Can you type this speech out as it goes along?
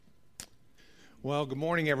Well, good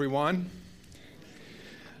morning, everyone.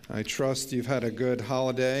 I trust you've had a good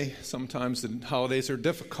holiday. Sometimes the holidays are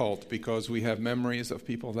difficult because we have memories of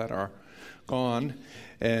people that are gone.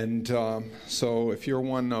 And so if you're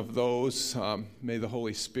one of those, may the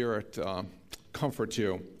Holy Spirit comfort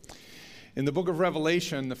you. In the book of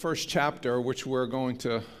Revelation, the first chapter, which we're going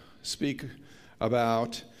to speak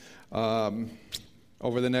about over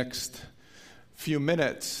the next few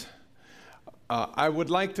minutes, I would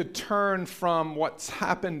like to turn from what's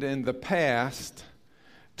happened in the past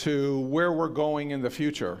to where we're going in the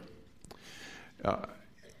future.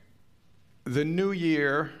 The new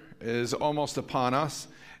year is almost upon us,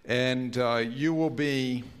 and you will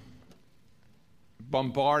be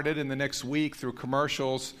bombarded in the next week through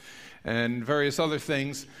commercials and various other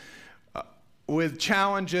things with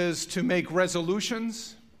challenges to make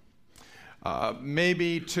resolutions,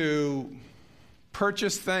 maybe to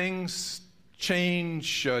purchase things,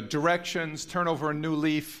 change directions, turn over a new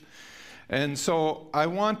leaf. And so I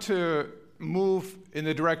want to move in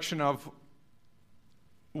the direction of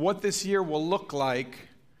what this year will look like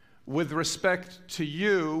with respect to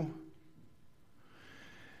you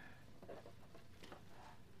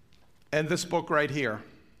and this book right here.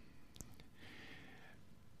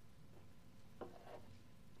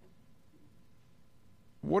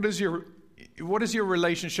 What is your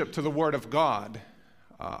relationship to the Word of God?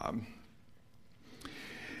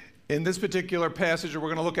 In this particular passage that we're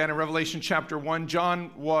going to look at in Revelation chapter 1, John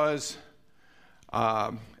was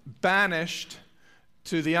banished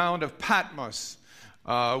to the island of Patmos,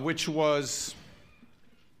 which was,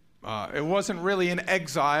 it wasn't really an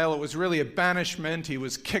exile, it was really a banishment. He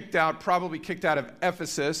was kicked out, probably kicked out of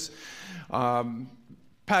Ephesus.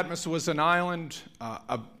 Patmos was an island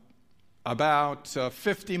about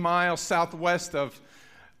 50 miles southwest of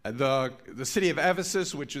the city of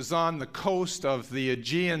Ephesus, which is on the coast of the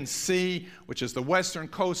Aegean Sea, which is the western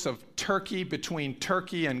coast of Turkey, between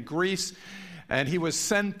Turkey and Greece. And he was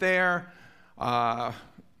sent there, and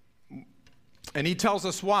he tells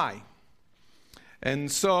us why.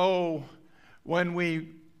 And so when we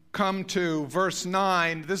come to verse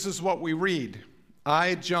 9, this is what we read.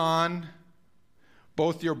 I, John,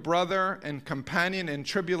 both your brother and companion in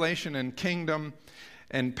tribulation and kingdom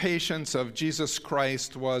and patience of Jesus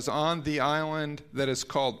Christ, was on the island that is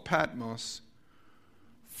called Patmos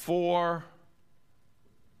for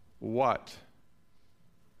what?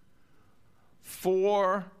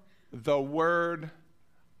 For the word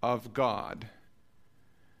of God.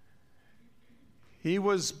 He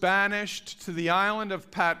was banished to the island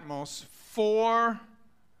of Patmos for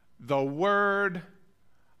the word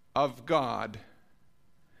of God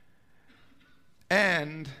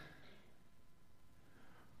and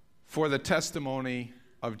for the testimony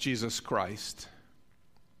of Jesus Christ.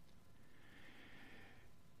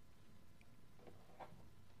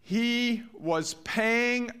 He was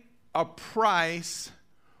paying a price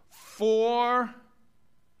for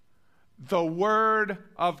the Word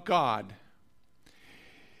of God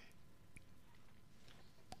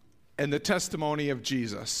and the testimony of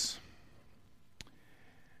Jesus.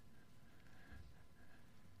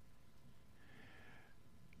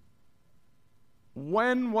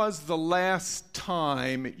 When was the last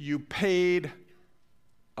time you paid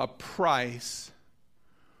a price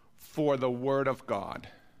for the Word of God?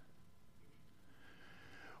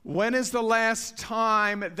 When is the last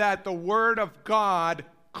time that the Word of God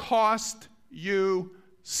cost you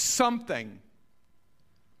something?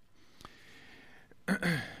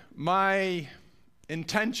 My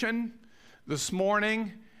intention this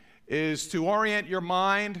morning is to orient your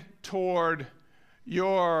mind toward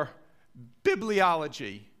your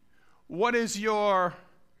bibliology. What is your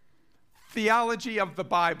theology of the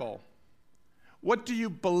Bible? What do you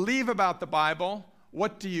believe about the Bible?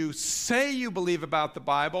 What do you say you believe about the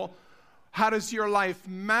Bible? How does your life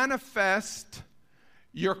manifest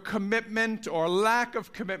your commitment or lack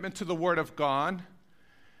of commitment to the Word of God?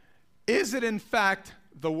 Is it in fact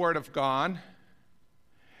the Word of God?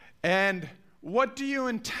 And what do you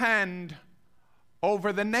intend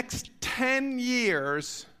over the next 10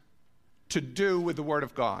 years to do with the Word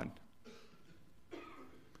of God?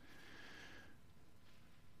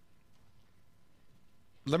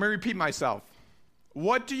 Let me repeat myself.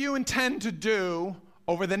 What do you intend to do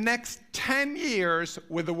over the next 10 years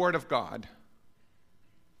with the Word of God?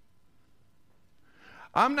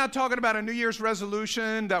 I'm not talking about a New Year's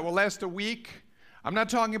resolution that will last a week. I'm not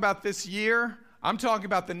talking about this year. I'm talking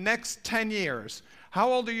about the next 10 years. How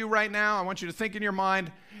old are you right now? I want you to think in your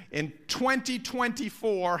mind, in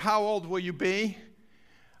 2024, how old will you be?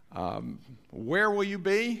 Where will you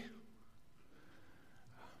be?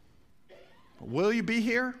 Will you be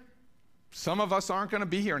here? some of us aren't going to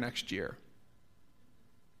be here next year.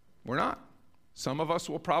 We're not. Some of us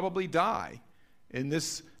will probably die in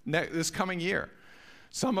this coming year.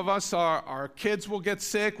 Some of us, our kids will get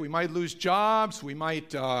sick. We might lose jobs. We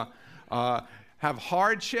might have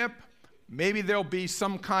hardship. Maybe there'll be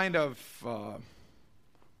some kind of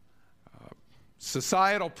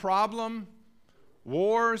societal problem,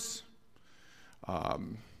 wars.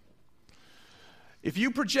 If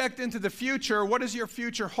you project into the future, what does your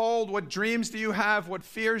future hold? What dreams do you have? What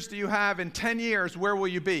fears do you have? In 10 years, where will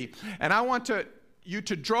you be? And I want you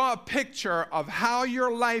to draw a picture of how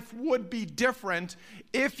your life would be different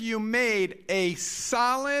if you made a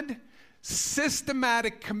solid,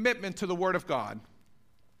 systematic commitment to the Word of God.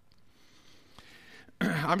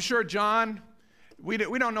 I'm sure John, we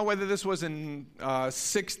don't know whether this was in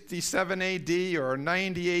 67 AD or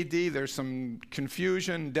 90 AD. There's some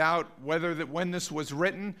confusion, doubt when this was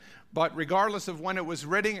written. But regardless of when it was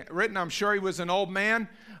written, I'm sure he was an old man.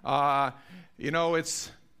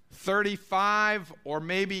 It's 35 or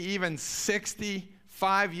maybe even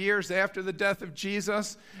 65 years after the death of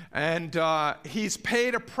Jesus, and he's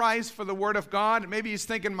paid a price for the Word of God. Maybe he's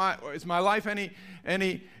thinking, is my life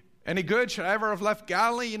any good? Should I ever have left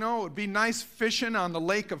Galilee? It would be nice fishing on the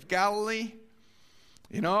Lake of Galilee.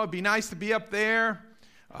 It'd be nice to be up there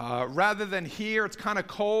rather than here. It's kind of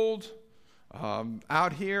cold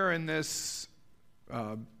out here in this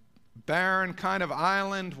barren kind of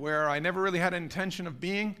island where I never really had an intention of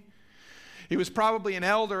being. He was probably an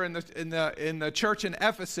elder in the church in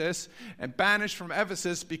Ephesus and banished from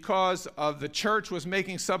Ephesus because of the church was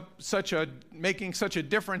making such a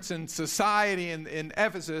difference in society in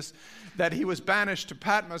Ephesus that he was banished to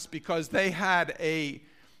Patmos because they had a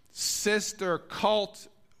sister cult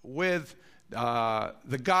with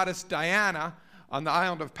the goddess Diana on the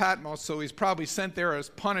island of Patmos. So he's probably sent there as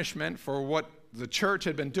punishment for what the church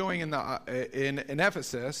had been doing in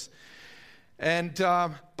Ephesus. And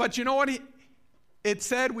but you know what? It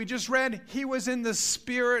said, we just read, he was in the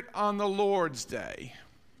Spirit on the Lord's day.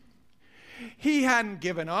 He hadn't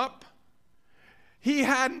given up. He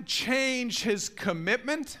hadn't changed his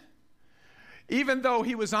commitment. Even though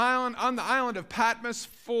he was on the island of Patmos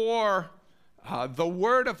for the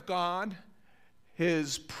Word of God,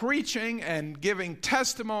 his preaching and giving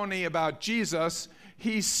testimony about Jesus,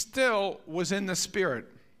 he still was in the Spirit.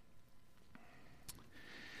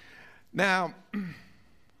 Now,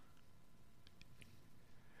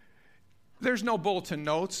 there's no bulletin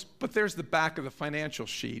notes, but there's the back of the financial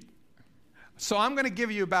sheet. So I'm going to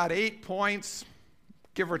give you about 8 points,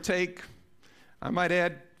 give or take. I might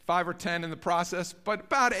add 5 or 10 in the process, but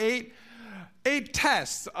about eight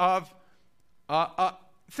tests of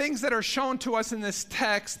things that are shown to us in this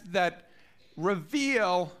text that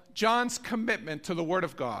reveal John's commitment to the Word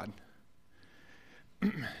of God.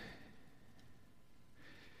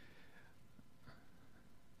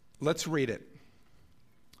 Let's read it.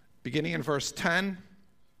 Beginning in verse 10,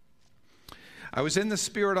 I was in the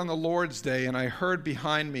Spirit on the Lord's day, and I heard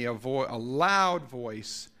behind me a loud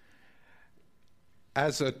voice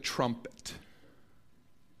as a trumpet,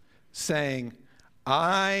 saying,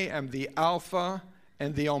 I am the Alpha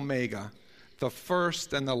and the Omega, the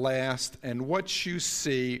first and the last, and what you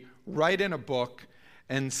see, write in a book,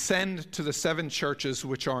 and send to the 7 churches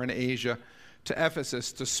which are in Asia, to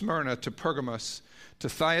Ephesus, to Smyrna, to Pergamos, to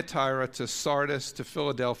Thyatira, to Sardis, to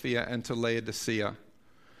Philadelphia, and to Laodicea.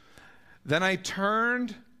 Then I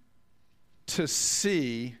turned to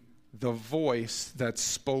see the voice that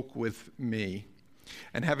spoke with me.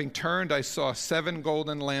 And having turned, I saw 7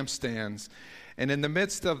 golden lampstands. And in the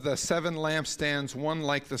midst of the 7 lampstands, one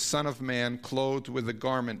like the Son of Man, clothed with a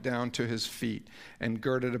garment down to his feet, and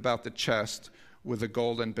girded about the chest with a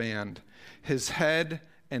golden band. His head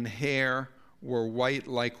and hair were white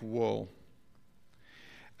like wool,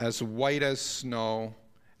 as white as snow,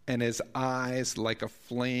 and his eyes like a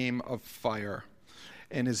flame of fire.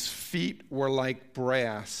 And his feet were like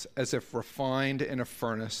brass, as if refined in a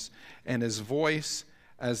furnace, and his voice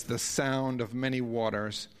as the sound of many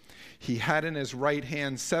waters. He had in his right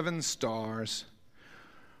hand 7 stars.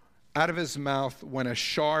 Out of his mouth went a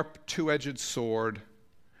sharp 2-edged sword,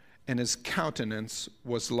 and his countenance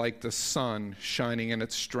was like the sun shining in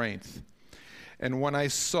its strength. And when I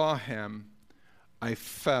saw him, I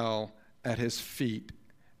fell at his feet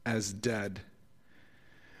as dead.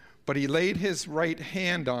 But he laid his right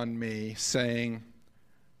hand on me, saying,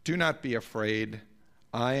 do not be afraid.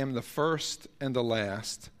 I am the first and the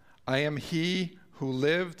last. I am he who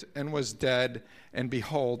lived and was dead, and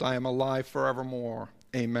behold, I am alive forevermore.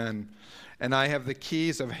 Amen. And I have the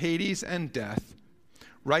keys of Hades and death.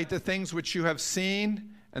 Write the things which you have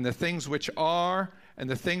seen, and the things which are, and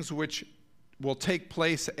the things which will take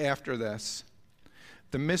place after this.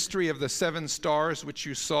 The mystery of the 7 stars which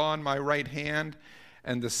you saw in my right hand,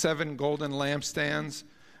 and the 7 golden lampstands.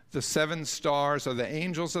 The 7 stars are the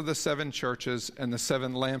angels of the 7 churches, and the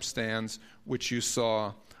 7 lampstands which you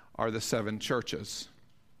saw are the 7 churches.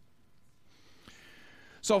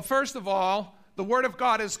 So first of all, the Word of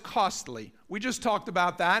God is costly. We just talked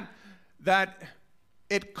about that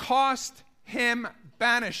it cost him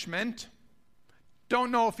banishment.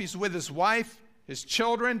 Don't know if he's with his wife, his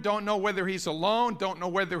children, don't know whether he's alone, don't know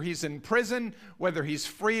whether he's in prison, whether he's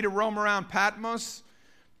free to roam around Patmos.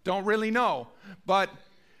 Don't really know. But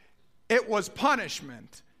it was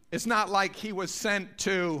punishment. It's not like he was sent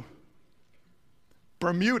to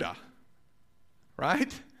Bermuda,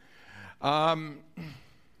 right?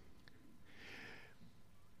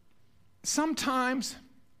 Sometimes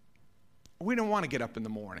we don't want to get up in the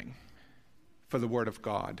morning for the Word of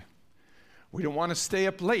God. We don't want to stay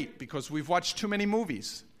up late because we've watched too many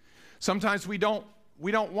movies. Sometimes we don't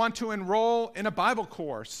want to enroll in a Bible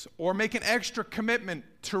course or make an extra commitment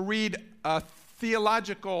to read a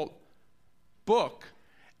theological book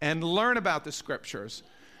and learn about the Scriptures.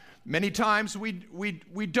 Many times we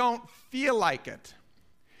don't feel like it.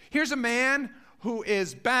 Here's a man who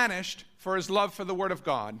is banished for his love for the Word of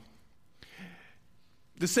God.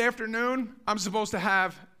 This afternoon, I'm supposed to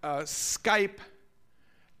have a Skype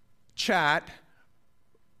chat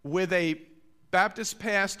with a Baptist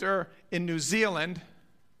pastor in New Zealand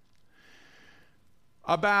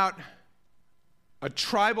about a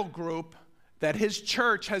tribal group that his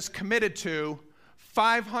church has committed to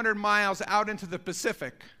 500 miles out into the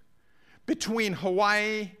Pacific between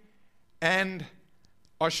Hawaii and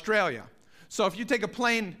Australia. So if you take a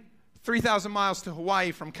plane 3,000 miles to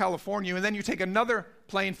Hawaii from California, and then you take another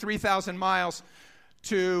plane 3,000 miles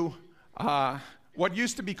to what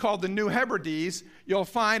used to be called the New Hebrides, you'll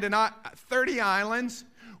find 30 islands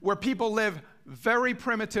where people live very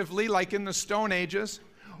primitively, like in the Stone Ages.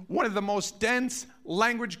 One of the most dense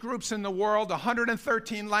language groups in the world,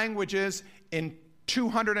 113 languages in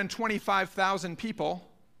 225,000 people.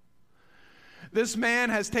 This man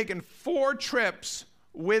has taken 4 trips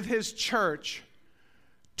with his church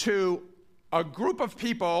to a group of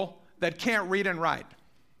people that can't read and write.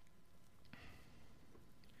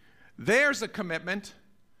 There's a commitment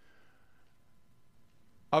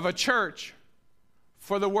of a church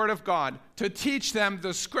for the Word of God, to teach them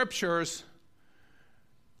the Scriptures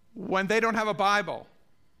when they don't have a Bible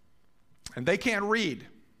and they can't read.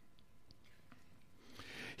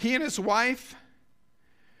 He and his wife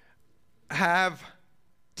have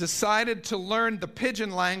decided to learn the pidgin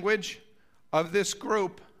language of this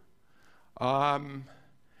group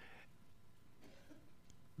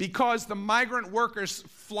because the migrant workers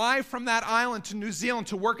fly from that island to New Zealand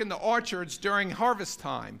to work in the orchards during harvest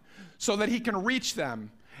time so that he can reach them.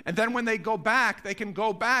 And then when they go back, they can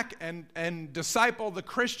go back and disciple the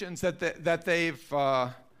Christians that they've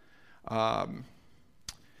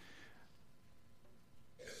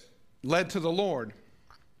led to the Lord.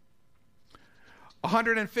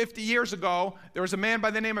 150 years ago, there was a man by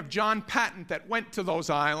the name of John Paton that went to those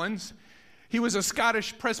islands. He was a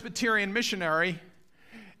Scottish Presbyterian missionary.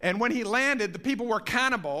 And when he landed, the people were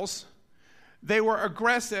cannibals. They were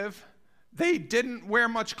aggressive. They didn't wear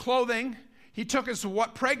much clothing. He took his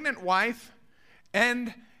pregnant wife,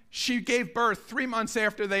 and she gave birth 3 months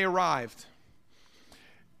after they arrived.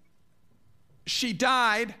 She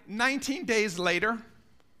died 19 days later.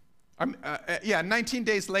 19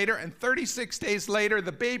 days later, and 36 days later,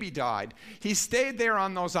 the baby died. He stayed there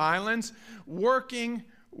on those islands, working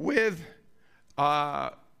with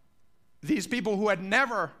these people who had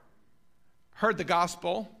never heard the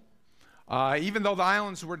gospel, even though the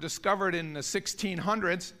islands were discovered in the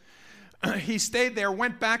 1600s. He stayed there,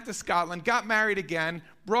 went back to Scotland, got married again,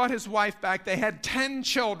 brought his wife back. They had 10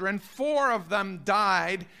 children. 4 of them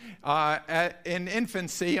died in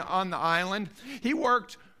infancy on the island. He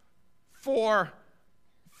worked for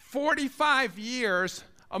 45 years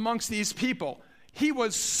amongst these people. He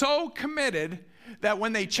was so committed that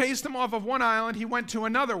when they chased him off of one island, he went to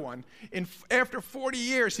another one. After 40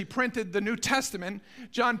 years, he printed the New Testament.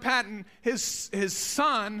 John Paton, his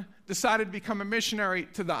son, decided to become a missionary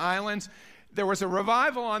to the islands. There was a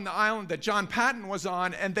revival on the island that John Paton was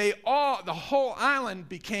on, and the whole island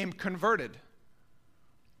became converted.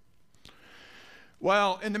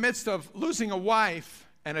 Well, in the midst of losing a wife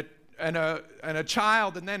and a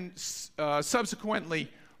child, and then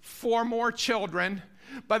subsequently 4 more children,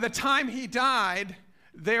 by the time he died,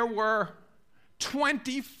 there were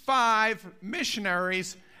 25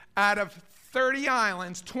 missionaries out of 30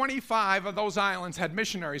 islands. 25 of those islands had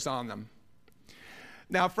missionaries on them.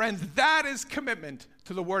 Now, friends, that is commitment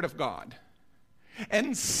to the Word of God.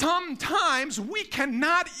 And sometimes we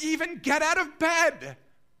cannot even get out of bed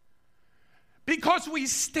because we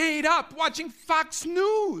stayed up watching Fox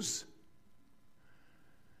News.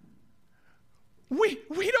 We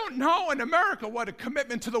don't know in America what a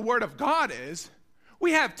commitment to the Word of God is.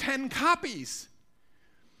 We have 10 copies.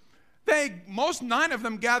 Most 9 of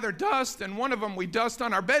them gather dust, and one of them we dust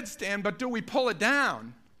on our bedstand, but do we pull it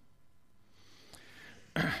down?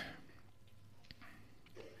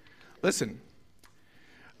 Listen,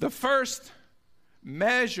 the first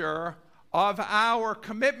measure of our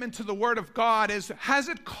commitment to the Word of God is, has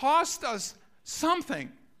it cost us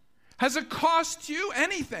something? Has it cost you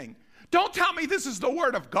anything? Don't tell me this is the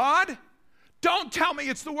Word of God. Don't tell me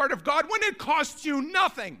it's the Word of God when it costs you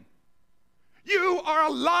nothing. You are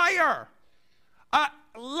a liar. A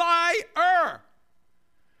liar.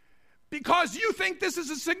 Because you think this is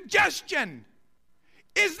a suggestion.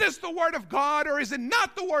 Is this the Word of God or is it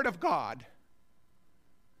not the Word of God?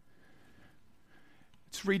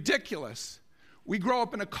 It's ridiculous. We grow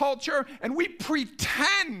up in a culture and we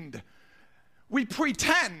pretend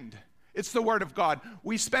it's the Word of God.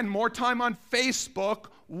 We spend more time on Facebook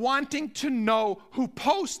wanting to know who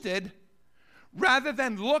posted rather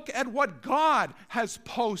than look at what God has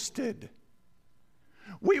posted.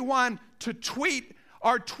 We want to tweet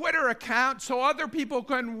our Twitter account so other people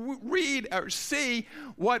can read or see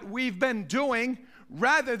what we've been doing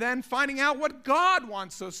rather than finding out what God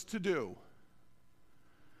wants us to do.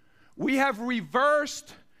 We have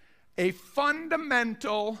reversed a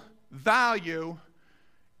fundamental value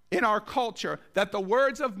in our culture that the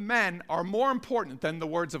words of men are more important than the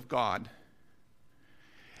words of God.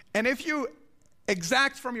 And if you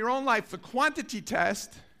exact from your own life the quantity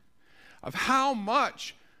test of how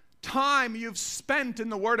much time you've spent in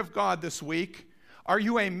the Word of God this week, are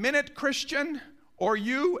you a minute Christian or are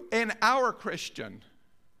you an hour Christian?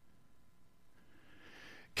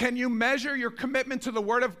 Can you measure your commitment to the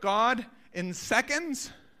Word of God in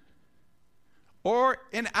seconds or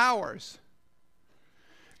in hours?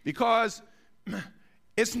 Because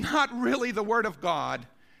it's not really the Word of God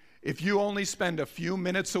if you only spend a few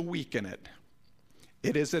minutes a week in it.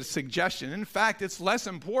 It is a suggestion. In fact, it's less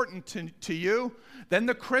important to you than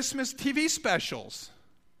the Christmas TV specials.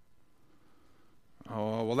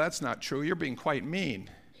 Oh, well, that's not true. You're being quite mean.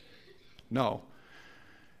 No.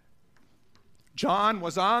 John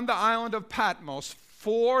was on the island of Patmos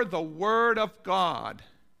for the Word of God.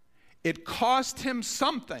 It cost him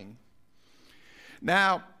something.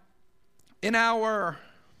 Now, in our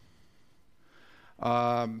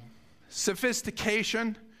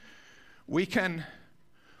sophistication, we can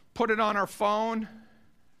put it on our phone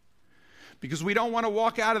because we don't want to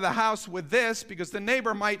walk out of the house with this because the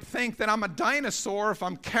neighbor might think that I'm a dinosaur if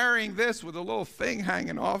I'm carrying this with a little thing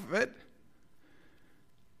hanging off of it.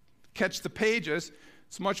 Catch the pages.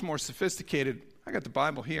 It's much more sophisticated. I got the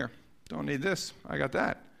Bible here. Don't need this. I got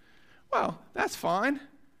that. Well, that's fine.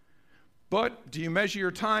 But do you measure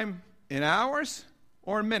your time in hours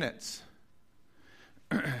or in minutes?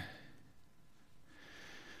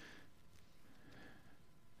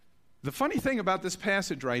 The funny thing about this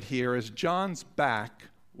passage right here is John's back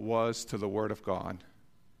was to the Word of God.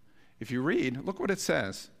 If you read, look what it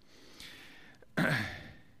says.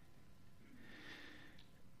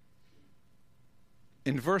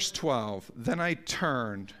 In verse 12, then I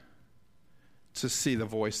turned to see the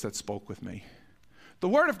voice that spoke with me. The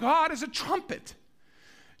Word of God is a trumpet.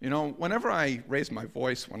 You know, whenever I raise my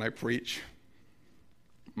voice when I preach,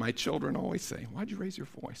 my children always say, "Why'd you raise your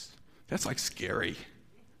voice?" That's like scary.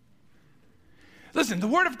 Listen, the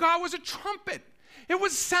Word of God was a trumpet. It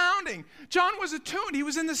was sounding. John was attuned. He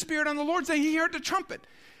was in the Spirit on the Lord's day. He heard the trumpet,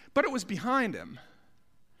 but it was behind him.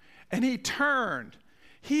 And he turned.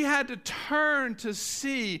 He had to turn to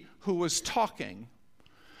see who was talking.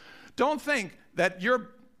 Don't think that you're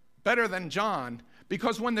better than John,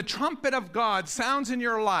 because when the trumpet of God sounds in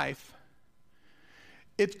your life,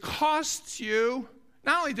 it costs you.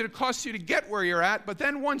 Not only did it cost you to get where you're at, but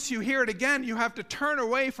then once you hear it again, you have to turn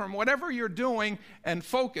away from whatever you're doing and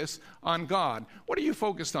focus on God. What are you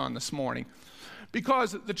focused on this morning?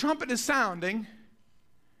 Because the trumpet is sounding.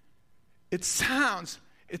 It sounds,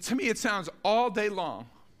 to me, it sounds all day long.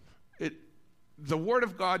 The Word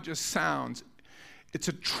of God just sounds. It's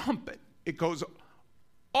a trumpet. It goes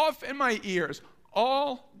off in my ears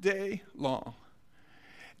all day long.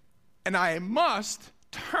 And I must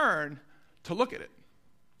turn to look at it.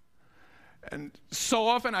 And so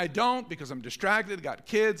often I don't because I'm distracted, got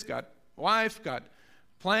kids, got wife, got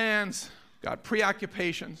plans, got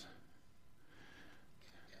preoccupations.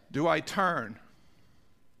 Do I turn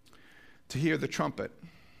to hear the trumpet.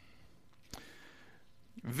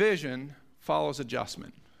 Vision follows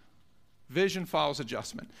adjustment. Vision follows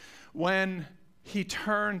adjustment. When he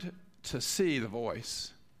turned to see the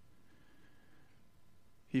voice,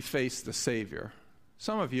 he faced the Savior.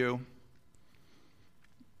 Some of you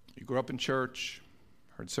grew up in church,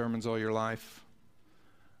 heard sermons all your life.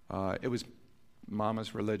 It was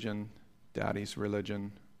mama's religion, daddy's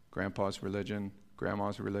religion, grandpa's religion,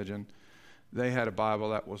 grandma's religion. They had a Bible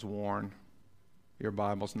that was worn. Your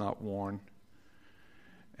Bible's not worn.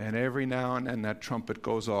 And every now and then that trumpet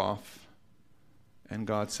goes off, and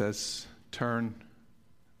God says, turn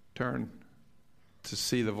to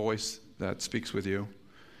see the voice that speaks with you.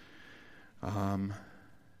 And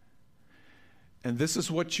this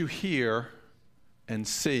is what you hear and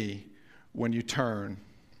see when you turn.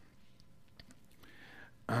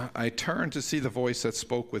 I turned to see the voice that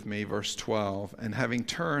spoke with me, verse 12. And having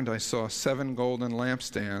turned, I saw 7 golden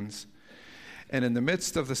lampstands. And in the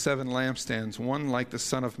midst of the 7 lampstands, one like the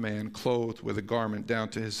Son of Man, clothed with a garment down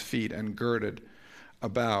to his feet and girded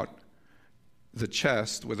about the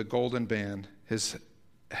chest with a golden band. His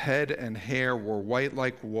head and hair were white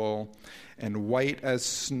like wool and white as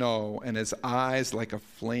snow, and his eyes like a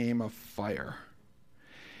flame of fire.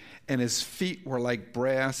 And his feet were like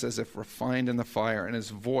brass as if refined in the fire, and his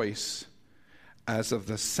voice as of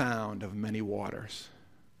the sound of many waters.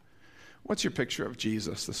 What's your picture of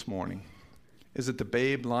Jesus this morning? Is it the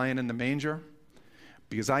babe lying in the manger?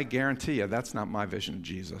 Because I guarantee you that's not my vision of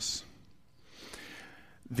Jesus.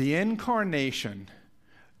 The incarnation,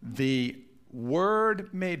 the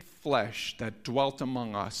Word made flesh that dwelt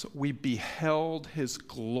among us, we beheld his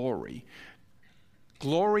glory.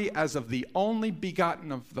 Glory as of the only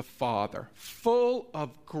begotten of the Father, full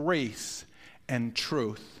of grace and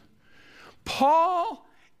truth. Paul,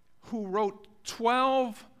 who wrote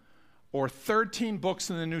 12 or 13 books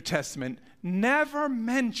in the New Testament, never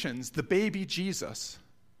mentions the baby Jesus.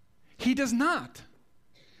 He does not.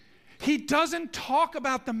 He doesn't talk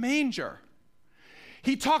about the manger.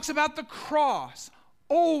 He talks about the cross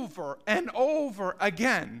over and over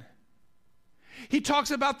again. He talks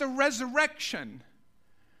about the resurrection.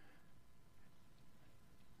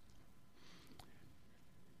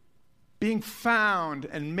 Being found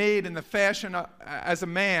and made in the fashion as a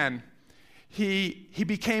man, he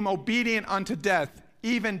became obedient unto death,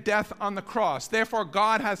 even death on the cross. Therefore,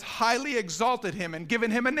 God has highly exalted him and given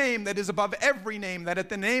him a name that is above every name, that at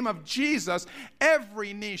the name of Jesus,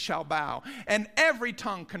 every knee shall bow, and every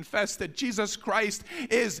tongue confess that Jesus Christ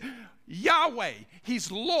is Yahweh.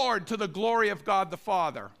 He's Lord, to the glory of God the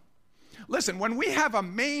Father. Listen, when we have a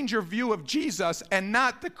manger view of Jesus and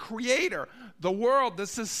not the creator, the world, the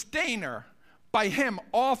sustainer, by him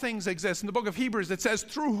all things exist. In the book of Hebrews it says,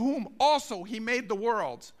 through whom also he made the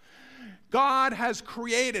worlds. God has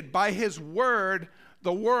created by his word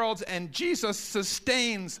the worlds, and Jesus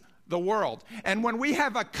sustains the world. And when we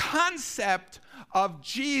have a concept of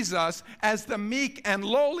Jesus as the meek and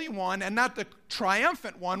lowly one and not the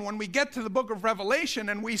triumphant one, when we get to the book of Revelation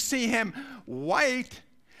and we see him white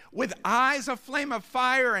with eyes of flame of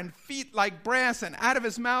fire and feet like brass, and out of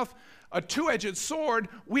his mouth a two-edged sword,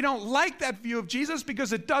 we don't like that view of Jesus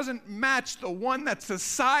because it doesn't match the one that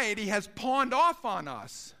society has pawned off on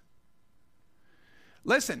us.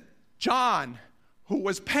 Listen, John, who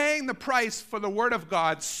was paying the price for the word of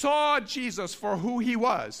God, saw Jesus for who he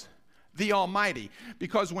was, the Almighty.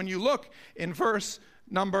 Because when you look in verse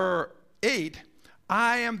number 8,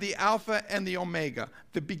 I am the Alpha and the Omega,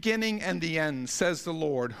 the beginning and the end, says the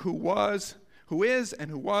Lord, who was, who is, and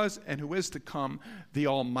who was, and who is to come, the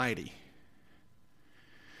Almighty.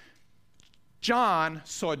 John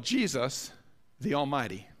saw Jesus, the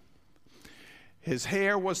Almighty. His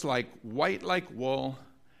hair was like white like wool,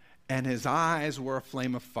 and his eyes were a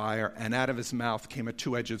flame of fire, and out of his mouth came a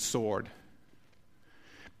two-edged sword,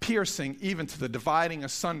 piercing even to the dividing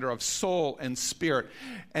asunder of soul and spirit,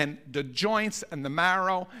 and the joints and the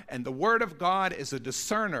marrow, and the word of God is a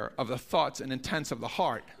discerner of the thoughts and intents of the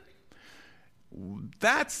heart.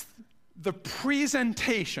 That's the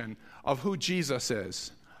presentation of who Jesus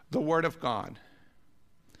is, the word of God.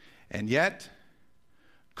 And yet,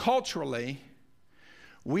 culturally,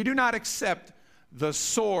 we do not accept the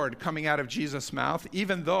sword coming out of Jesus' mouth,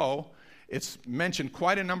 even though it's mentioned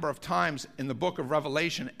quite a number of times in the book of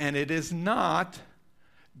Revelation, and it is not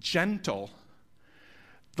gentle.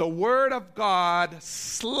 The word of God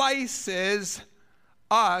slices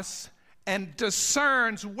us and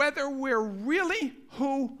discerns whether we're really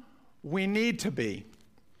who we need to be.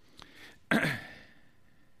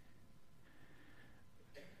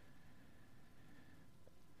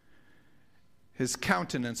 His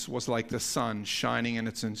countenance was like the sun shining in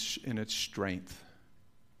its strength.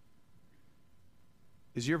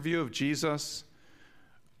 Is your view of Jesus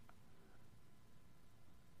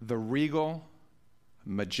the regal,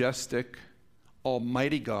 majestic,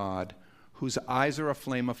 almighty God whose eyes are a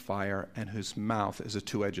flame of fire and whose mouth is a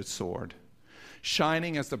two-edged sword,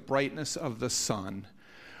 shining as the brightness of the sun,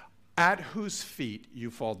 at whose feet you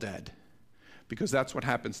fall dead? Because that's what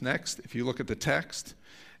happens next. If you look at the text,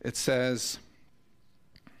 it says,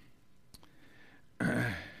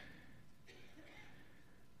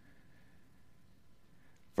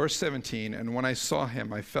 verse 17, and when I saw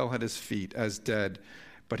him, I fell at his feet as dead.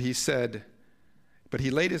 But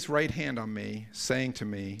he laid his right hand on me, saying to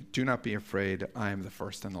me, do not be afraid, I am the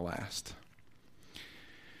first and the last.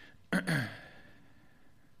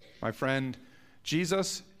 My friend,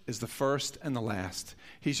 Jesus is the first and the last.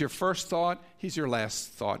 He's your first thought, he's your last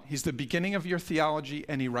thought. He's the beginning of your theology,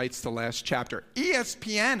 and he writes the last chapter.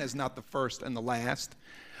 ESPN is not the first and the last.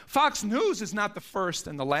 Fox News is not the first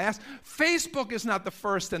and the last. Facebook is not the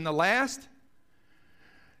first and the last.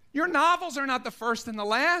 Your novels are not the first and the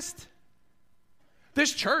last.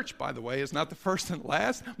 This church, by the way, is not the first and the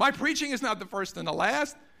last. My preaching is not the first and the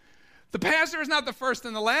last. The pastor is not the first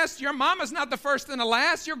and the last. Your mom is not the first and the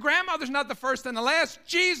last. Your grandmother's not the first and the last.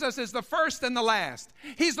 Jesus is the first and the last.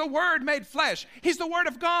 He's the Word made flesh. He's the Word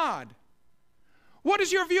of God. What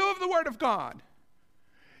is your view of the Word of God?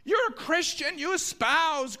 You're a Christian. You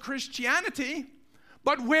espouse Christianity.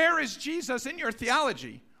 But where is Jesus in your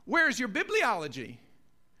theology? Where is your bibliology?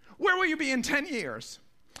 Where will you be in 10 years?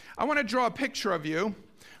 I want to draw a picture of you,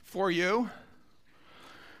 for you,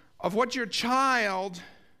 of what your child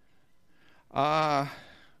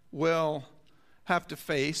will have to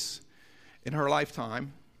face in her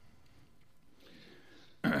lifetime.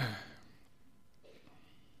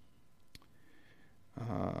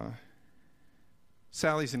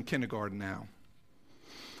 Sally's in kindergarten now.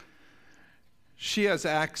 She has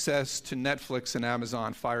access to Netflix and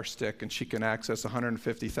Amazon Fire Stick, and she can access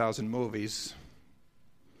 150,000 movies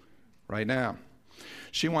right now.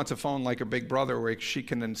 She wants a phone like her big brother where she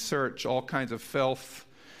can insert all kinds of filth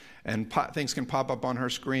and things can pop up on her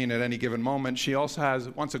screen at any given moment. She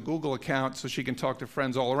also wants a Google account so she can talk to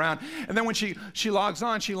friends all around. And then when she logs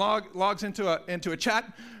on, she logs into a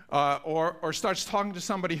chat or starts talking to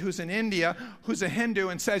somebody who's in India, who's a Hindu,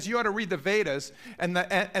 and says, you ought to read the Vedas. And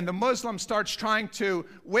the Muslim starts trying to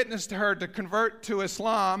witness to her to convert to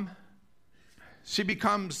Islam. She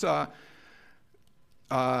becomes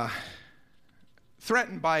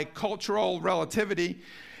threatened by cultural relativity,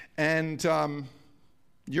 and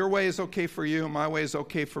your way is okay for you, my way is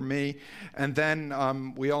okay for me, and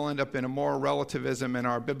then we all end up in a moral relativism, and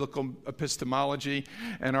our biblical epistemology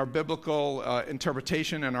and our biblical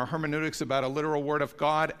interpretation and our hermeneutics about a literal word of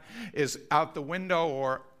God is out the window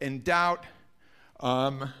or in doubt.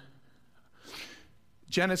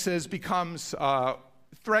 Genesis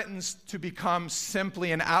threatens to become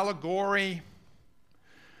simply an allegory.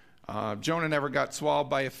 Jonah never got swallowed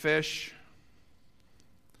by a fish.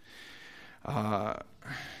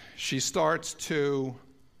 She starts to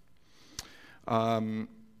grow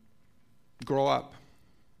up.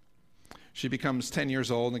 She becomes 10 years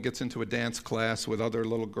old and gets into a dance class with other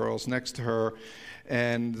little girls next to her,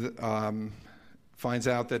 and finds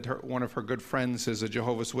out that one of her good friends is a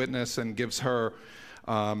Jehovah's Witness, and gives her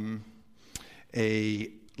a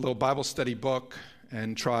little Bible study book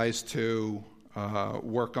and tries to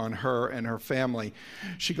work on her and her family.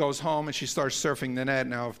 She goes home and she starts surfing the net.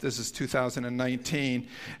 Now, if this is 2019,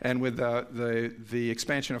 and with the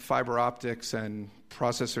expansion of fiber optics and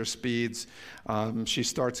processor speeds, she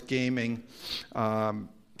starts gaming.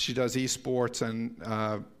 She does esports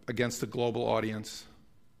and against a global audience.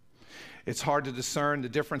 It's hard to discern the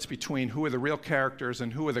difference between who are the real characters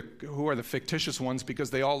and who are the fictitious ones,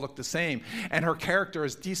 because they all look the same. And her character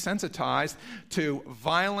is desensitized to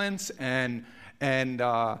violence and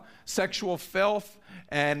sexual filth,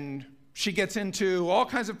 and she gets into all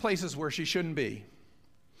kinds of places where she shouldn't be.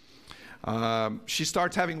 She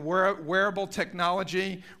starts having wearable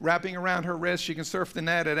technology wrapping around her wrist. She can surf the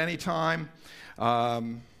net at any time.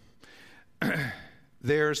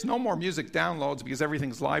 There's no more music downloads because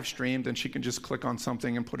everything's live streamed, and she can just click on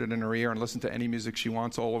something and put it in her ear and listen to any music she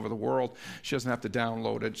wants all over the world. She doesn't have to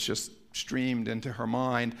download it. It's just streamed into her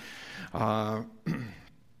mind. Of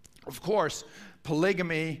course,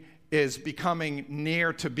 polygamy is becoming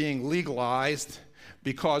near to being legalized,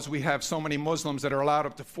 because we have so many Muslims that are allowed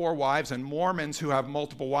up to 4 wives, and Mormons who have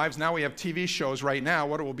multiple wives. Now we have TV shows right now,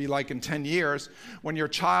 what it will be like in 10 years, when your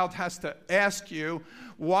child has to ask you,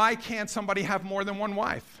 why can't somebody have more than one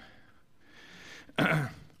wife?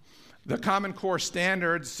 The Common Core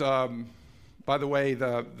standards, by the way,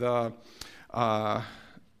 the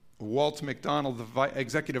Walt McDonald, the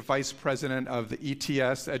executive vice president of the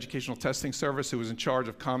ETS, Educational Testing Service, who was in charge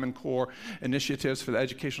of Common Core initiatives for the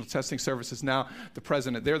Educational Testing Service, is now the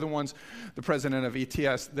president. They're the president of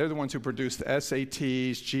ETS, they're the ones who produce the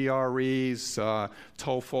SATs, GREs,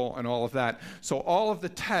 TOEFL, and all of that. So all of the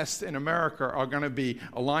tests in America are going to be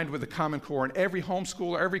aligned with the Common Core, and every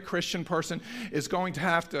homeschooler, every Christian person is going to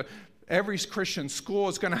have to, every Christian school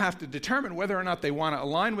is going to have to determine whether or not they want to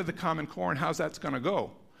align with the Common Core and how that's going to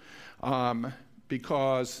go.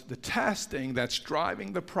 Because the testing that's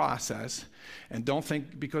driving the process, and don't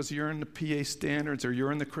think because you're in the PA standards or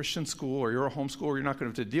you're in the Christian school or you're a homeschooler, you're not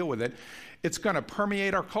going to have to deal with it. It's going to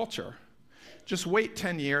permeate our culture. Just wait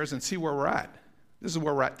 10 years and see where we're at. This is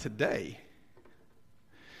where we're at today.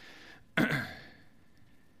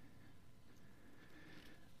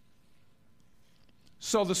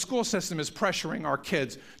 So the school system is pressuring our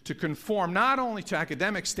kids to conform not only to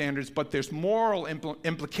academic standards, but there's moral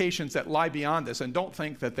implications that lie beyond this, and don't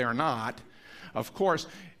think that they're not. Of course,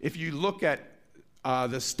 if you look at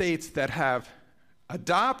the states that have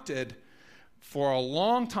adopted for a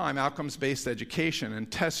long time outcomes-based education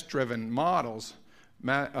and test-driven models,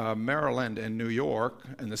 Maryland and New York,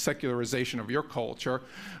 and the secularization of your culture,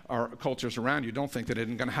 or cultures around you, don't think that it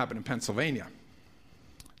isn't going to happen in Pennsylvania.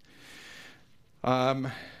 Maybe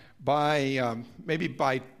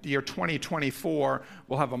by the year 2024,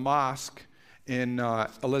 we'll have a mosque in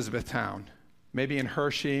Elizabethtown, maybe in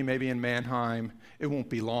Hershey, maybe in Mannheim. It won't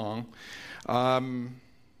be long. The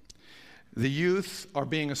youth are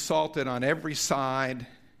being assaulted on every side.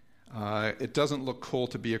 It doesn't look cool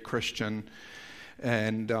to be a Christian.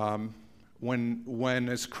 And when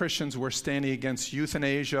as Christians we're standing against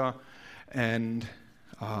euthanasia and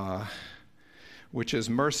which is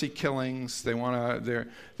mercy killings. They're going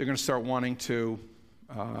to start wanting to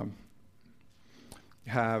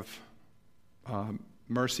have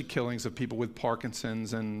mercy killings of people with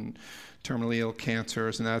Parkinson's and terminally ill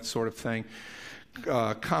cancers and that sort of thing.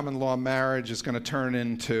 Common law marriage is going to turn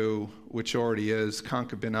into, which already is,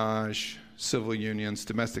 concubinage, civil unions,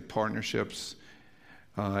 domestic partnerships,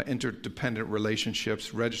 interdependent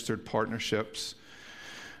relationships, registered partnerships.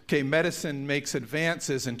 Okay, medicine makes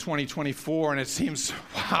advances in 2024, and it seems,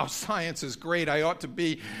 wow, science is great. I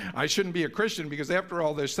shouldn't be a Christian because, after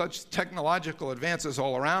all, there's such technological advances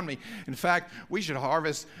all around me. In fact, we should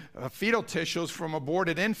harvest fetal tissues from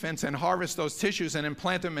aborted infants and harvest those tissues and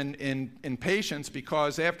implant them in patients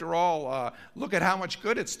because, after all, look at how much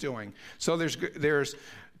good it's doing. So there's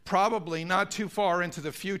probably not too far into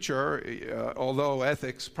the future, although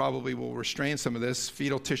ethics probably will restrain some of this,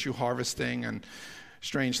 fetal tissue harvesting and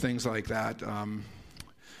strange things like that.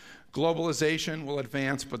 Globalization will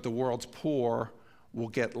advance, but the world's poor will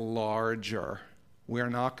get larger.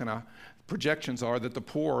 Projections are that the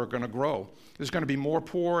poor are going to grow. There's going to be more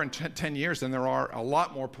poor in 10 years than there are a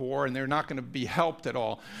lot more poor, and they're not going to be helped at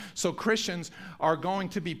all. So Christians are going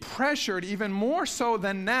to be pressured even more so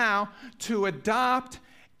than now to adopt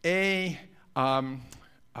a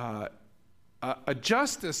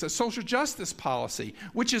social justice policy,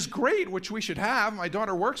 which is great, which we should have. My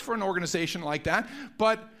daughter works for an organization like that,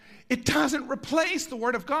 but it doesn't replace the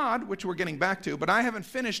Word of God, which we're getting back to, but I haven't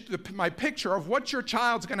finished my picture of what your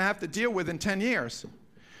child's going to have to deal with in 10 years.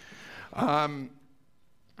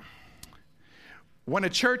 When a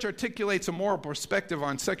church articulates a moral perspective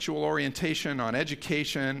on sexual orientation, on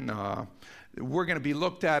education, we're going to be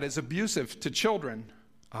looked at as abusive to children.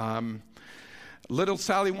 Little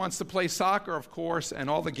Sally wants to play soccer, of course, and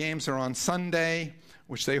all the games are on Sunday,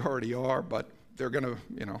 which they already are, but they're going to,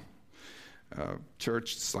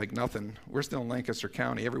 church, it's like nothing. We're still in Lancaster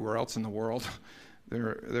County. Everywhere else in the world,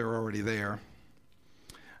 they're already there.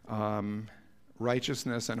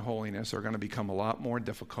 Righteousness and holiness are going to become a lot more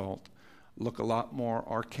difficult, look a lot more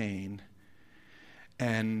arcane,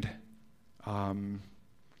 and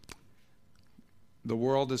the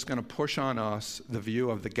world is going to push on us the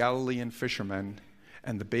view of the Galilean fishermen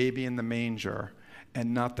and the baby in the manger,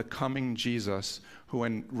 and not the coming Jesus, who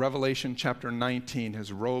in Revelation chapter 19,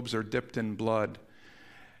 his robes are dipped in blood,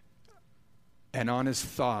 and on his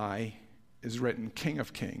thigh is written King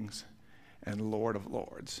of Kings and Lord of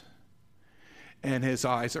Lords. And his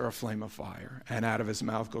eyes are a flame of fire, and out of his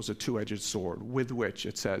mouth goes a two-edged sword, with which,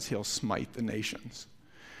 it says, he'll smite the nations.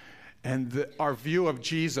 And our view of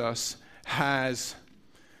Jesus has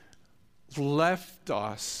left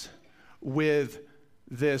us with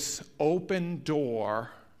this open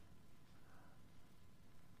door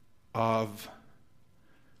of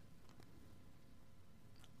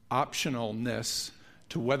optionalness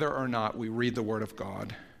to whether or not we read the Word of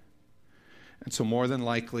God. And so more than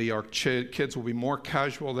likely, our kids will be more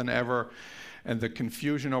casual than ever, and the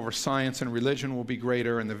confusion over science and religion will be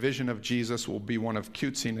greater, and the vision of Jesus will be one of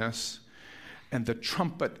cutesiness, and the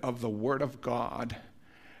trumpet of the Word of God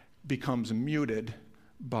becomes muted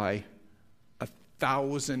by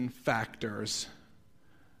 1,000 factors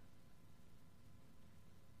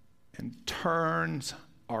and turns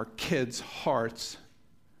our kids' hearts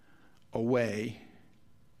away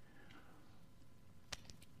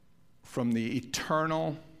from the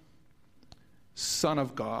eternal Son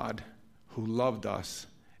of God who loved us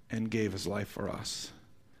and gave his life for us.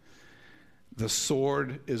 The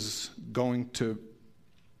sword is going to,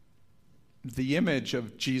 the image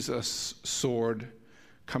of Jesus' sword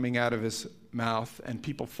coming out of his mouth and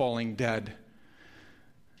people falling dead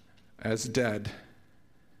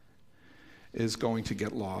is going to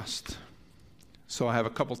get lost. So I have a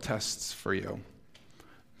couple tests for you.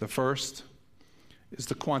 The first is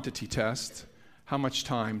the quantity test. How much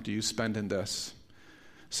time do you spend in this?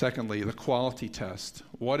 Secondly, the quality test.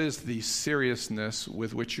 What is the seriousness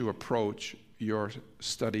with which you approach your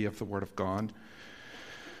study of the Word of God?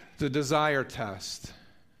 The desire test.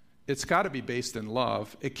 It's got to be based in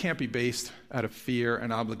love. It can't be based out of fear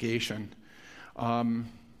and obligation. I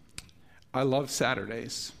love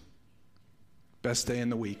Saturdays. Best day in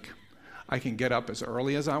the week. I can get up as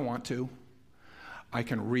early as I want to. I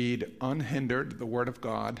can read unhindered the Word of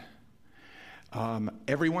God.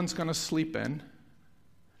 Everyone's going to sleep in.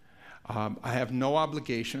 I have no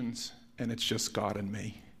obligations, and it's just God and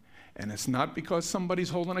me. And it's not because somebody's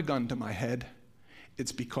holding a gun to my head.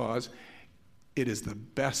 It's because it is the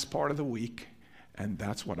best part of the week, and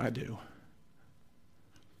that's what I do.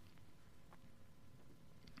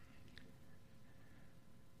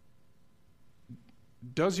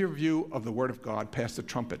 Does your view of the Word of God pass the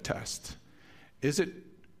trumpet test? Is it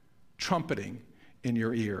trumpeting in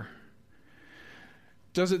your ear?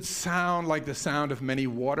 Does it sound like the sound of many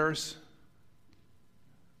waters?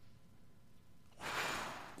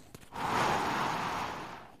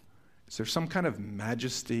 Is there some kind of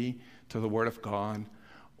majesty to the Word of God,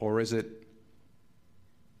 or is it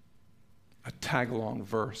a tag-along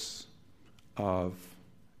verse of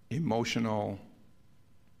emotional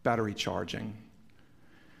battery charging,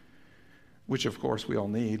 which of course we all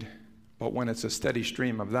need, but when it's a steady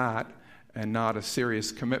stream of that and not a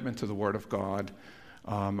serious commitment to the Word of God,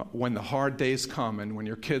 when the hard days come and when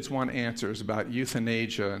your kids want answers about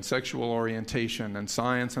euthanasia and sexual orientation and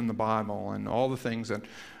science and the Bible and all the things that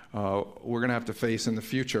we're going to have to face in the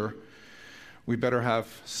future, we better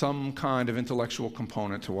have some kind of intellectual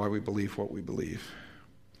component to why we believe what we believe.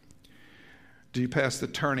 Do you pass the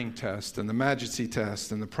turning test and the majesty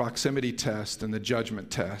test and the proximity test and the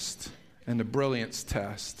judgment test and the brilliance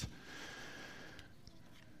test?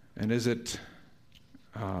 And is it,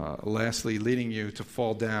 lastly, leading you to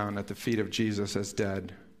fall down at the feet of Jesus as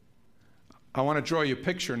dead? I want to draw you a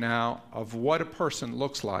picture now of what a person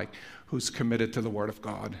looks like who's committed to the Word of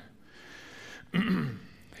God.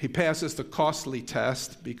 He passes the costly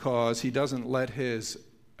test because he doesn't let his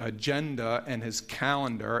agenda and his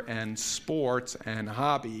calendar and sports and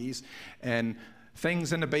hobbies and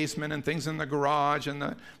things in the basement and things in the garage and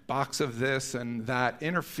the box of this and that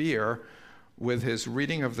interfere with his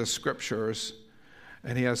reading of the Scriptures.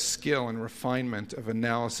 And he has skill and refinement of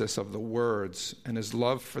analysis of the words, and his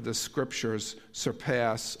love for the Scriptures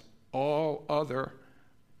surpass all other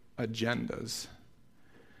agendas.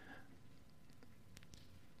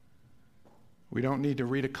 We don't need to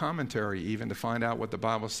read a commentary even to find out what the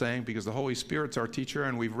Bible's saying, because the Holy Spirit's our teacher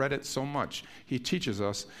and we've read it so much. He teaches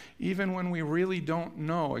us even when we really don't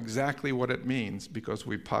know exactly what it means because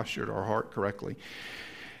we postured our heart correctly.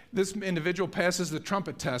 This individual passes the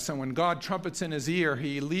trumpet test, and when God trumpets in his ear,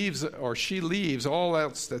 he leaves or she leaves all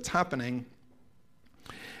else that's happening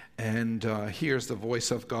and hears the voice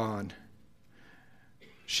of God.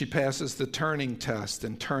 She passes the turning test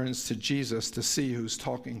and turns to Jesus to see who's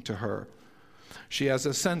talking to her. She has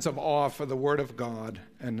a sense of awe for the Word of God,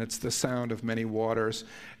 and it's the sound of many waters.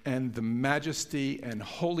 And the majesty and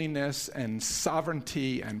holiness and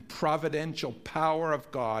sovereignty and providential power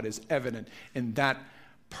of God is evident in that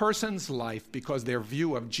person's life because their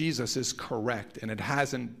view of Jesus is correct and it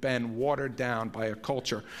hasn't been watered down by a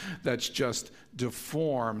culture that's just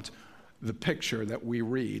deformed the picture that we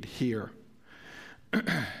read here.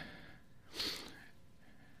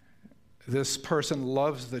 This person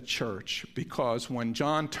loves the church because when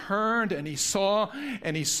John turned and he saw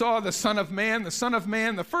the Son of Man,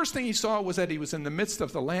 the first thing he saw was that he was in the midst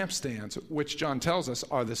of the lampstands, which John tells us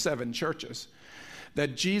are the 7 churches.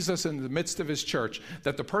 that Jesus in the midst of his church,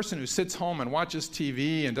 that the person who sits home and watches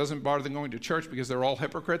TV and doesn't bother going to church because they're all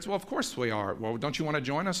hypocrites, well, of course we are. Well, don't you want to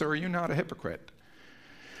join us, or are you not a hypocrite?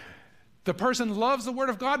 The person loves the Word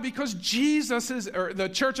of God because Jesus is, or the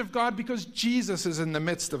church of God because Jesus is in the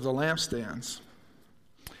midst of the lampstands.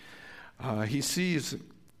 He sees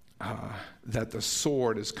that the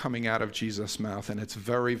sword is coming out of Jesus' mouth, and it's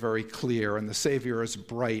very, very clear, and the Savior is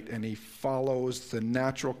bright, and he follows the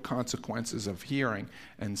natural consequences of hearing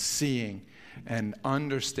and seeing and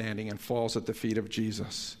understanding, and falls at the feet of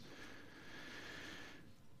Jesus.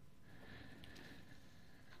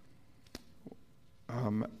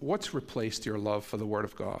 What's replaced your love for the Word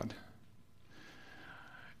of God?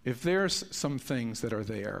 If there's some things that are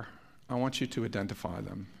there, I want you to identify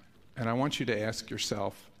them. And I want you to ask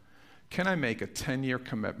yourself, can I make a 10-year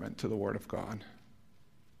commitment to the Word of God?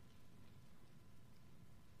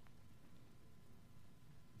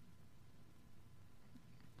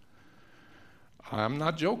 I'm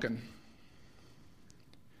not joking.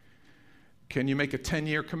 Can you make a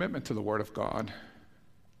 10-year commitment to the Word of God?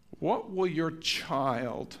 What will your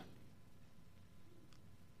child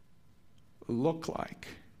look like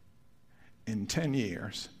in 10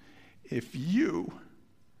 years if you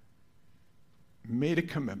made a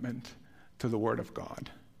commitment to the Word of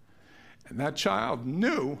God? And that child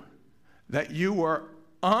knew that you were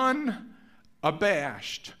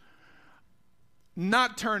unabashed,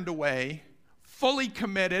 not turned away, fully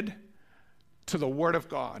committed to the Word of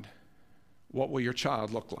God. What will your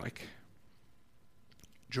child look like?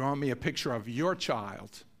 Draw me a picture of your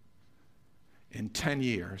child in 10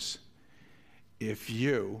 years if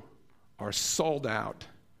you are sold out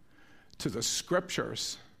to the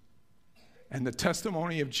Scriptures and the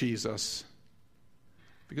testimony of Jesus,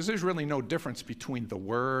 because there's really no difference between the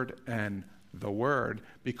Word and the Word,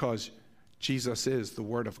 because Jesus is the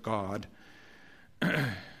Word of God.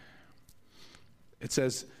 It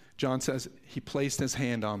says, John says, he placed his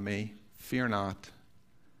hand on me. Fear not.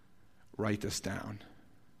 Write this down.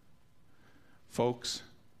 Folks,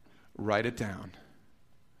 write it down.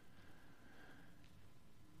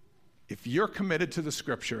 If you're committed to the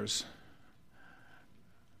Scriptures,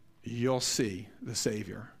 you'll see the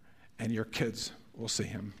Savior, and your kids will see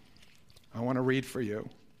him. I want to read for you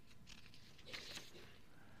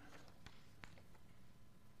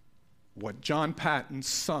what John Patton's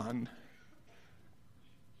son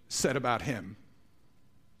said about him.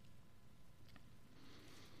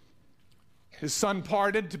 His son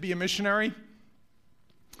parted to be a missionary,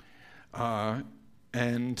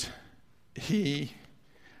 and he,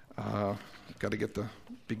 got to get the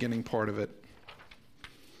beginning part of it.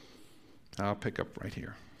 I'll pick up right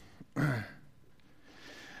here.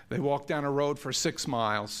 They walked down a road for 6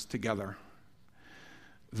 miles together.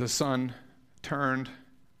 The son turned.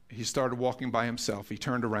 He started walking by himself. He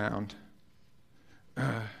turned around,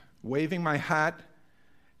 waving my hat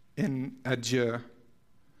in adieu.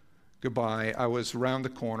 Goodbye. I was round the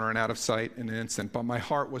corner and out of sight in an instant, but my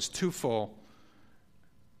heart was too full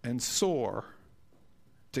and sore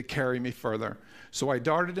to carry me further. So I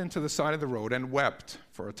darted into the side of the road and wept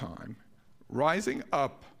for a time. Rising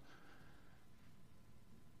up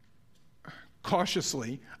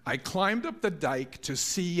cautiously, I climbed up the dike to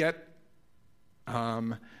see it.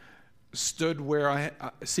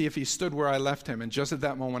 See if he stood where I left him, and just at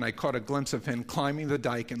that moment I caught a glimpse of him climbing the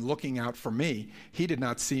dike and looking out for me. He did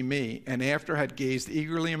not see me, and after had gazed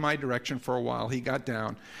eagerly in my direction for a while, he got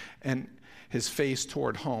down and his face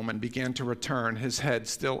toward home and began to return, his head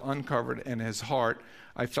still uncovered and his heart,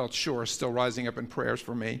 I felt sure, still rising up in prayers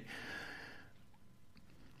for me.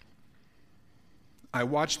 I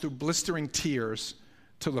watched through blistering tears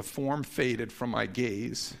till the form faded from my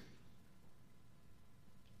gaze.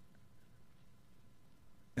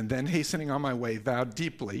 And then, hastening on my way, vowed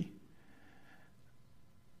deeply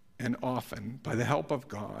and often, by the help of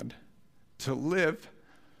God, to live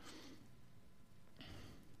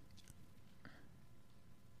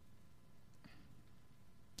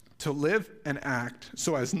and act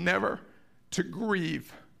so as never to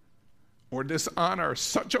grieve or dishonor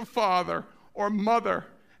such a father or mother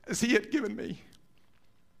as he had given me.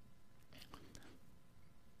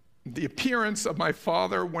 The appearance of my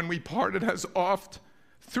father when we parted has oft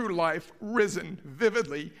through life risen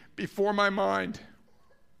vividly before my mind,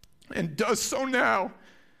 and does so now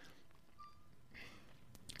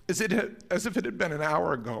as if it had been an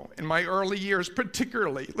hour ago. In my early years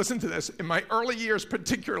particularly, listen to this, in my early years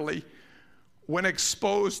particularly, when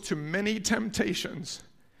exposed to many temptations,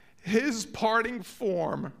 his parting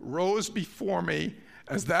form rose before me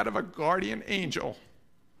as that of a guardian angel.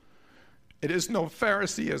 It is no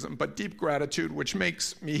Phariseeism, but deep gratitude which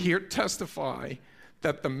makes me here testify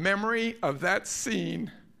that the memory of that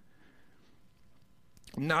scene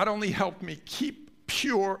not only helped me keep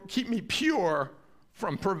me pure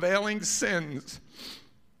from prevailing sins,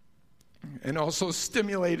 and also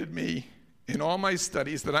stimulated me in all my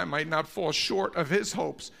studies that I might not fall short of his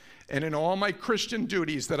hopes, and in all my Christian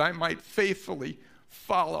duties that I might faithfully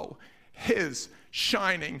follow his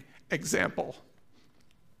shining example.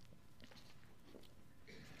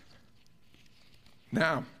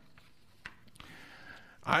 Now,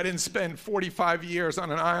 I didn't spend 45 years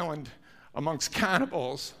on an island amongst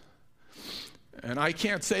cannibals, and I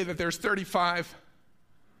can't say that there's 25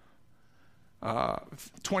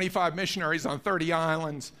 missionaries on 30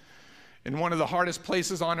 islands in one of the hardest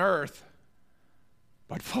places on earth.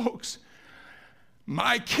 But folks,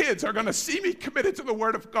 my kids are going to see me committed to the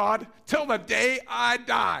Word of God till the day I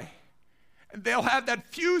die. And they'll have that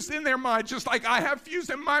fused in their mind, just like I have fused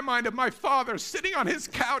in my mind of my father sitting on his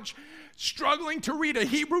couch, struggling to read a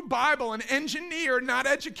Hebrew Bible, an engineer not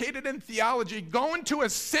educated in theology, going to a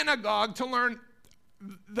synagogue to learn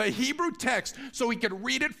the Hebrew text so he could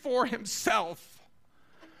read it for himself.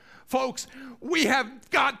 Folks, we have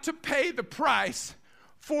got to pay the price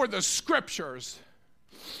for the scriptures.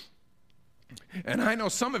 And I know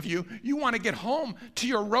some of you want to get home to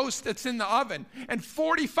your roast that's in the oven, and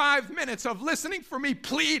 45 minutes of listening for me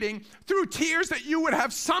pleading through tears that you would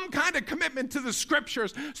have some kind of commitment to the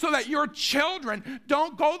scriptures so that your children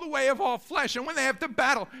don't go the way of all flesh. And when they have to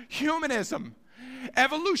battle humanism,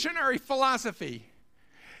 evolutionary philosophy,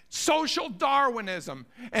 social Darwinism,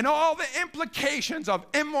 and all the implications of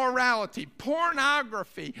immorality,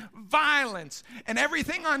 pornography, violence, and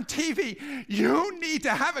everything on TV, you need to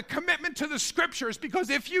have a commitment to the scriptures, because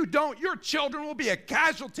if you don't, your children will be a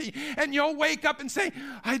casualty, and you'll wake up and say,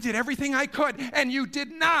 I did everything I could, and you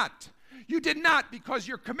did not. You did not, because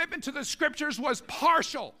your commitment to the scriptures was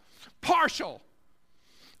partial.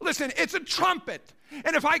 Listen, it's a trumpet.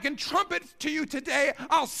 And if I can trumpet to you today,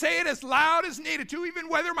 I'll say it as loud as needed to, even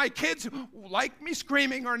whether my kids like me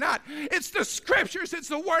screaming or not. It's the scriptures. It's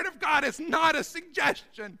the Word of God. It's not a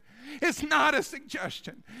suggestion. It's not a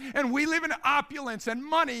suggestion. And we live in opulence and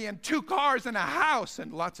money and 2 cars and a house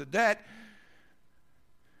and lots of debt.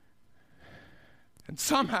 And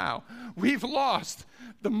somehow we've lost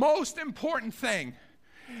the most important thing.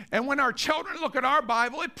 And when our children look at our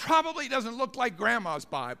Bible, it probably doesn't look like Grandma's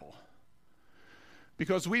Bible,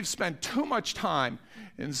 because we've spent too much time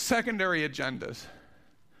in secondary agendas.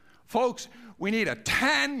 Folks, we need a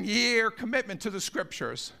 10-year commitment to the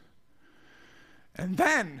scriptures. And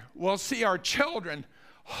then we'll see our children,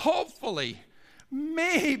 hopefully,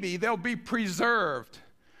 maybe they'll be preserved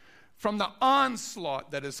from the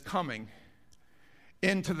onslaught that is coming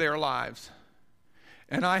into their lives.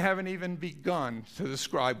 And I haven't even begun to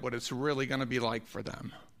describe what it's really going to be like for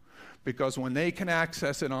them. Because when they can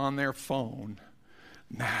access it on their phone,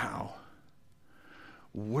 now,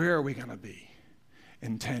 where are we going to be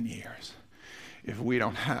in 10 years if we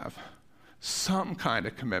don't have some kind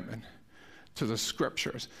of commitment to the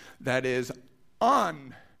scriptures that is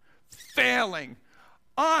unfailing,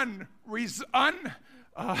 that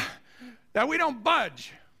we don't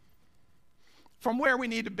budge from where we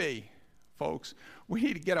need to be, folks? We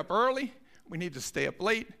need to get up early. We need to stay up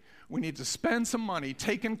late. We need to spend some money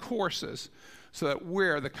taking courses so that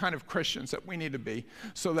we're the kind of Christians that we need to be,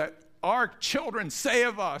 so that our children say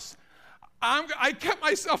of us, I kept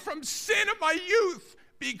myself from sin in my youth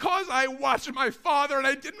because I watched my father and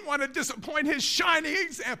I didn't want to disappoint his shining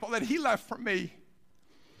example that he left for me.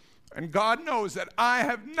 And God knows that I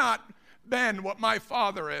have not been what my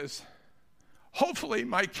father is. Hopefully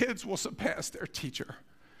my kids will surpass their teacher,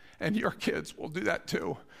 and your kids will do that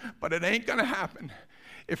too. But it ain't going to happen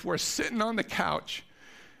if we're sitting on the couch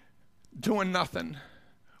doing nothing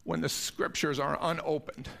when the scriptures are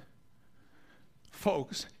unopened.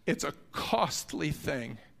 Folks, it's a costly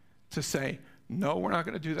thing to say, no, we're not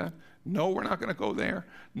going to do that. No, we're not going to go there.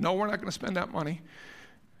 No, we're not going to spend that money.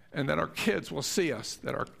 And that our kids will see us,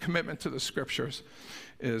 that our commitment to the scriptures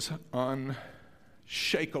is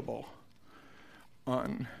unshakable,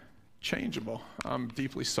 unchangeable. I'm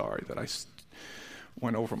deeply sorry that I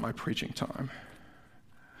went over my preaching time.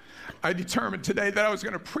 I determined today that I was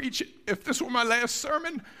going to preach. If this were my last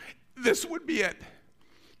sermon, this would be it.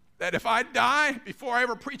 That if I die before I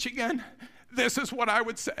ever preach again, this is what I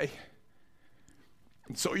would say.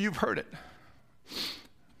 And so you've heard it.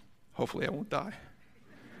 Hopefully I won't die.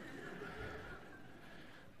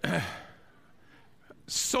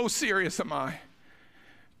 So serious am I.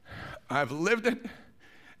 I've lived it,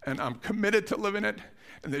 and I'm committed to living it.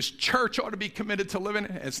 And this church ought to be committed to living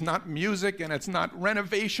it. It's not music, and it's not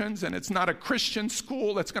renovations, and it's not a Christian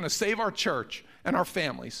school that's going to save our church and our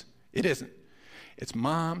families. It isn't. It's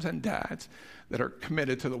moms and dads that are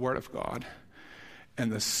committed to the Word of God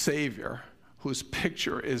and the Savior, whose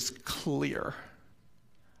picture is clear.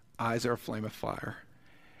 Eyes are a flame of fire,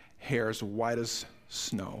 hair as white as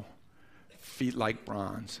snow, feet like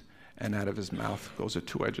bronze, and out of his mouth goes a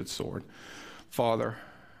two-edged sword. Father,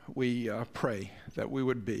 we pray that we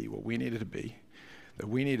would be what we needed to be,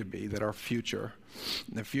 that our future,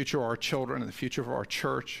 and the future of our children, and the future of our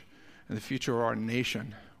church, and the future of our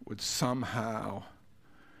nation would somehow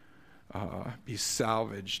be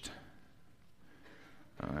salvaged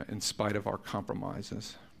in spite of our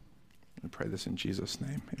compromises. I pray this in Jesus'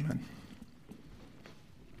 name. Amen.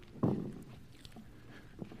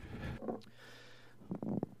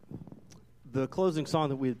 The closing song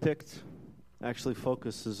that we had picked actually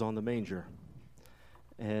focuses on the manger.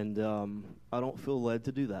 And I don't feel led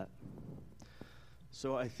to do that.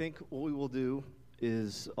 So I think what we will do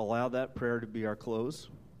is allow that prayer to be our close.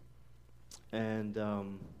 And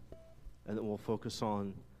then we'll focus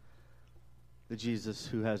on the Jesus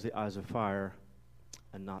who has the eyes of fire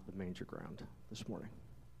and not the manger ground this morning.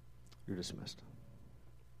 You're dismissed.